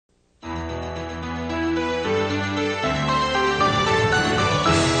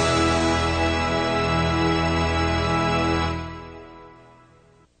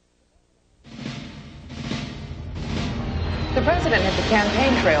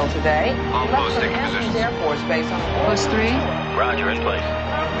campaign trail today. All posting positions. Air Force Base on the Post 3. Roger, in place.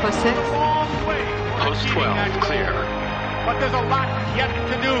 Post 6. Post 12, clear. But there's a lot yet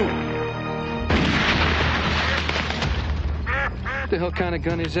to do. What the hell kind of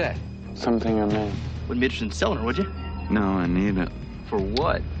gun is that? Something I made. Wouldn't be interested in selling her, would you? No, I need it. For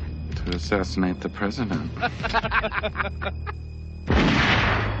what? To assassinate the president.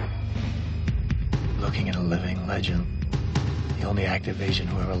 Looking at a living legend. The only active agent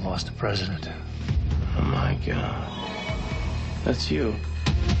who ever lost a president. Oh my God. That's you.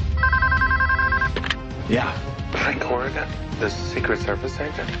 Yeah. Frank Corrigan, the Secret Service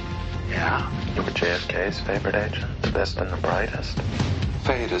agent? Yeah. You were JFK's favorite agent, the best and the brightest.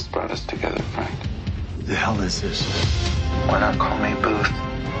 Fate has brought us together, Frank. The hell is this? Why not call me Booth?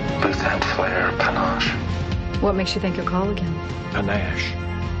 Booth had flair, panache. What makes you think you'll call again? Panache.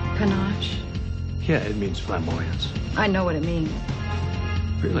 Panache? Yeah, it means flamboyance. I know what it means.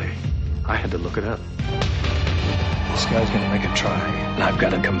 Really? I had to look it up. This guy's gonna make a try, and I've got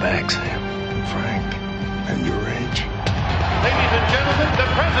to come back, Sam. Frank, at your age. Ladies and gentlemen, the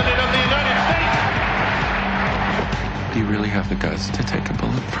President of the United States. Do you really have the guts to take a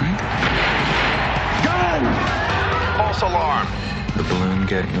bullet, Frank? Gun! False alarm. The balloon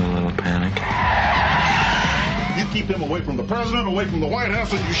get you a little panic? You keep him away from the president, away from the White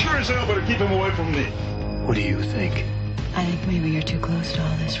House, and you sure as hell better keep him away from me. What do you think? I think maybe you're too close to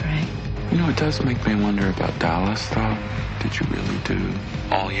all this, Frank. You know, it does make me wonder about Dallas, though. Did you really do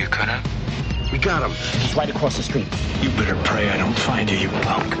all you could have? We got him. He's right across the street. You better pray I don't find you, you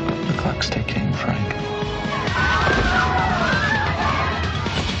punk. The clock's ticking, Frank.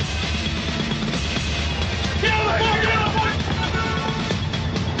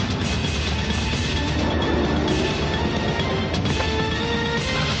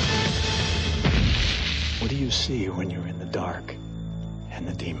 What do you see when you're in the dark and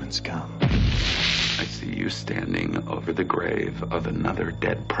the demons come? I see you standing over the grave of another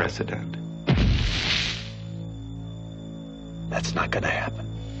dead president. That's not gonna happen.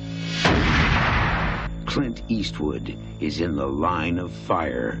 Clint Eastwood is in the line of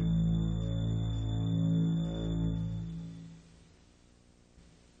fire